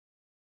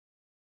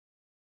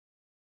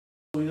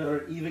We got our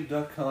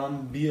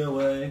Evike.com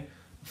BoA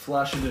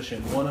Flash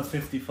Edition, 1 of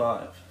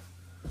 55.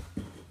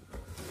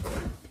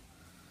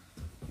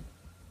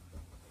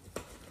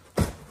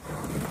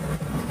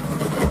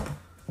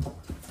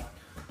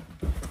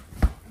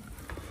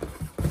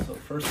 So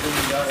first thing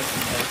we got is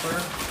some paper.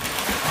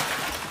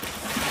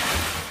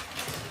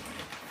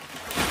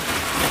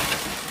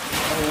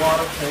 A lot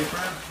of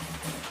paper.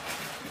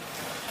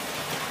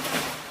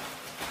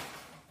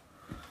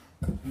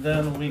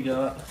 Then we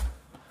got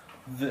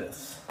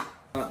this.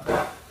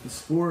 The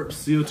Sport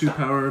CO2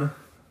 powered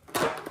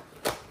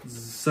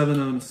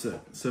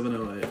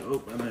 708.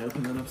 Oh, and I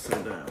opened that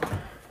upside down.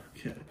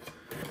 Okay.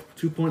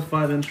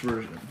 2.5-inch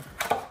version.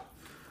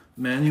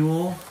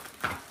 Manual.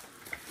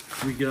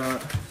 We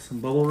got some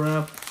bubble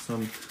wrap,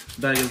 some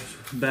bags.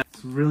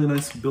 It's really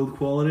nice build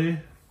quality.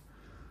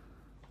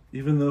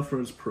 Even though for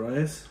its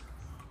price,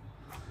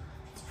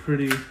 it's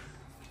pretty.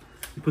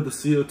 You put the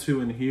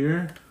CO2 in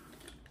here,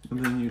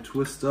 and then you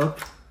twist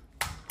up,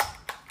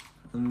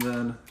 and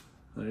then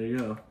there you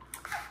go.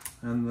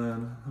 And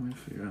then, let me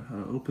figure out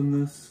how to open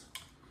this.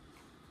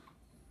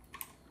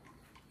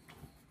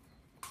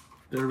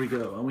 There we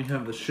go, and we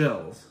have the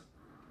shells.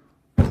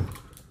 You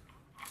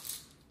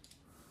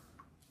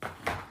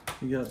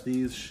got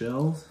these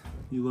shells.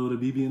 You load a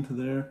BB into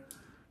there,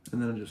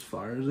 and then it just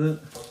fires it.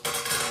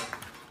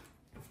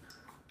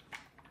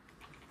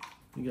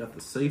 You got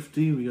the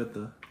safety, we got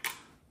the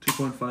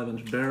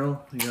 2.5-inch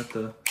barrel, you got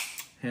the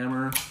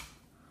hammer,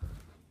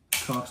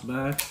 cocks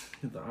back,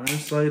 you got the iron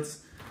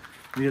sights.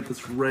 You get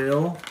this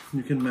rail,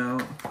 you can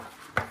mount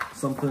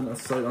something, a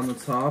sight on the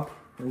top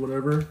or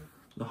whatever.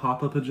 The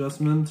hop-up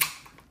adjustment.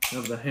 You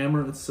have the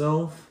hammer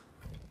itself.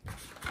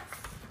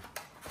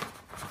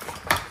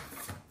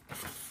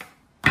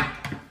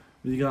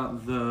 You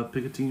got the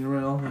Picatinny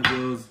rail that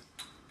goes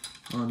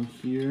on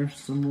here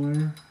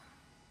somewhere.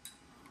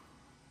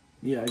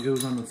 Yeah, it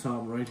goes on the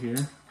top right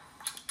here.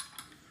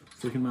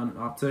 So you can mount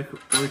an optic, or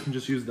you can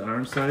just use the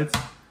iron sights.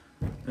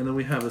 And then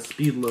we have a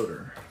speed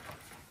loader.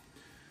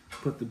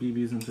 Put the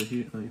BBs into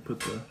here, you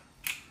put the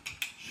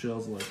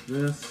shells like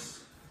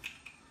this.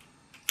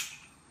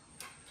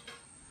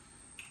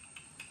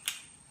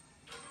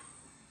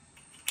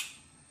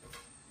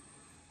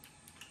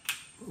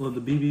 Load the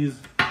BBs.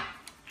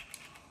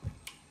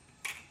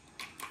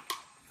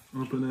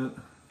 Open it.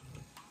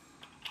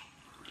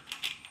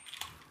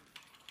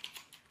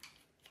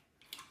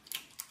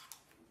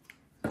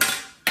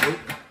 Oh,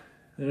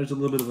 there's a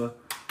little bit of a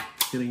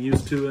getting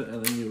used to it,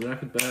 and then you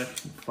rack it back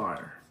and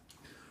fire.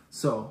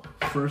 So,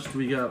 first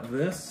we got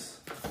this.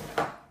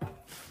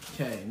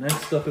 Okay,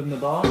 next up in the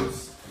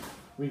box,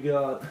 we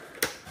got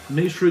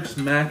Matrix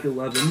Mac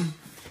 11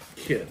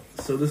 kit.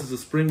 So this is a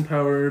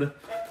spring-powered,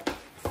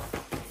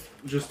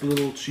 just a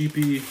little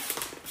cheapy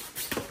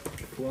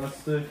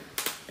plastic,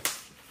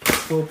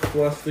 full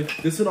plastic.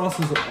 This one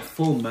also is a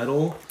full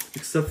metal,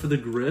 except for the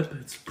grip.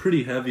 It's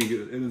pretty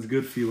heavy and it's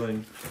good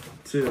feeling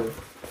too.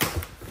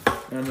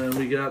 And then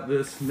we got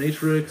this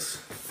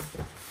Matrix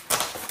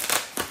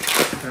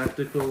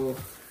tactical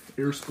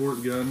air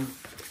sport gun,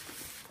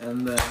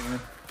 and then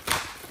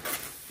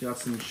got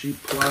some cheap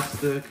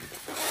plastic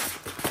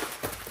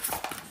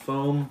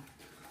foam.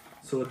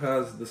 So it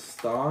has the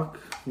stock,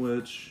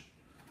 which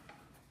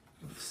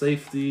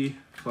safety,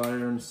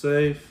 fire and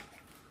safe.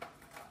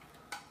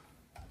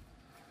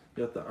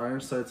 Got the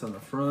iron sights on the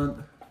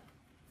front.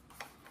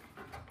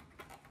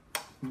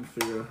 Let me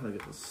figure out how to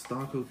get the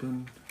stock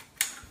open.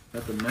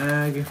 Got the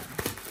mag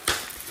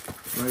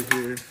right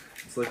here.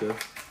 It's like a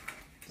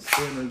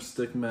standard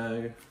stick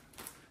mag.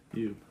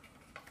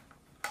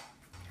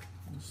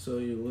 So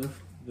you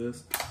lift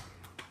this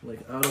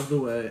like out of the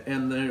way,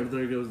 and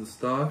there goes the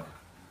stock.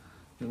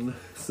 And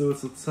so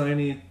it's a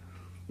tiny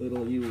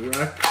little, you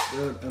rack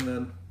it and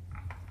then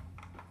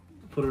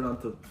put it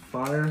onto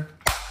fire.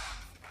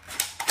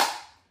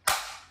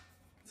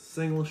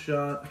 Single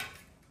shot,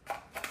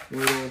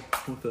 little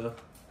with a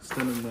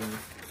extended mag.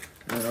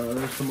 There's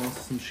also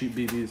some cheap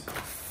BBs.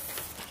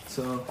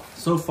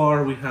 So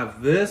far we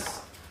have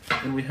this,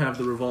 and we have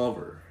the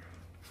revolver.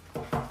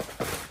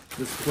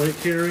 This plate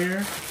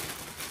carrier,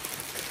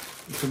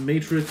 it's a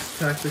Matrix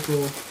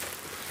tactical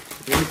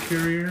plate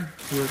carrier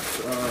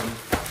with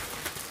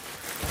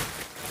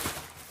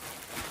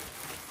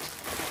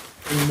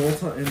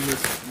in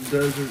this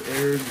desert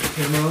air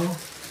camo.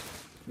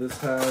 This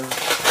has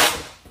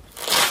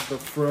the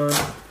front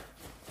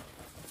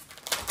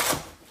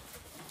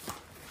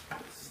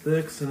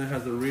sticks, and it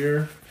has the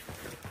rear.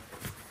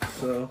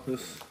 So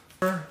this,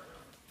 a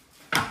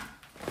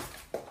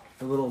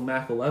little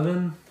Mac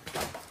 11,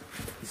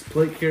 this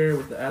plate carrier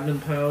with the admin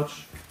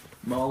pouch,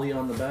 Molly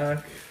on the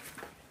back,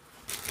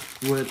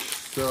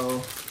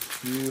 so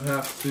you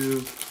have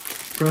to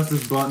press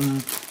this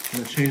button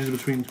and it changes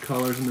between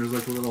colors, and there's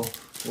like a little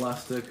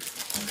elastic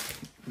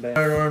band.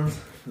 Firearms,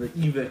 the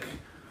Evike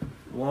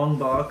long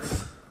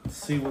box. Let's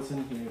see what's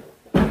in here.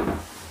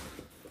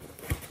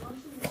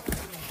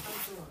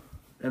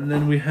 And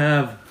then we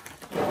have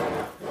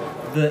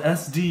the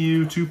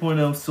SDU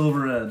 2.0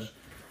 Silver Edge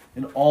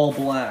in all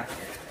black.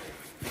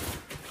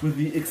 with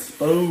the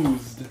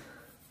exposed.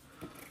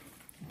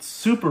 It's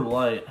super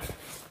light.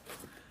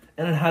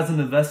 And it has an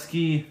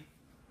Evike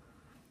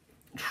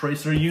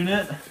tracer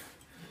unit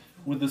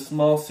with a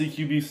small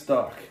CQB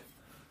stock.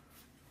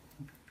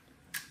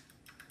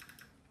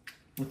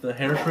 With the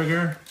hair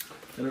trigger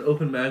and an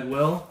open mag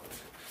well.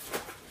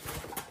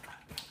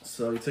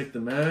 So you take the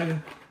mag,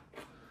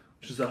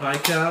 which is a high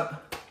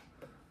cap,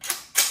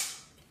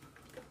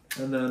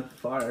 and then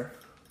fire.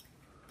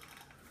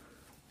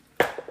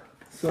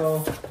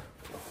 So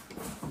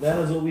that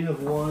is what we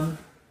have won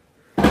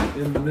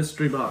in the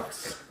mystery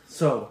box.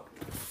 So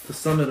to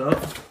sum it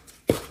up,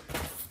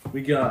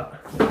 we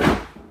got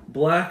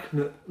black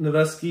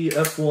Evike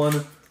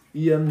F1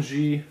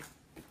 EMG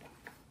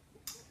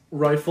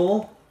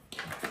rifle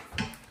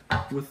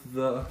with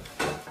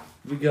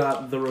we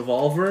got the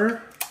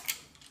revolver,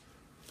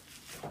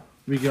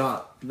 we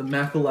got the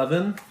Mac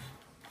 11,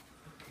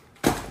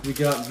 we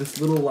got this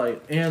little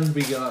light, and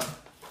we got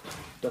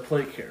the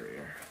plate carrier.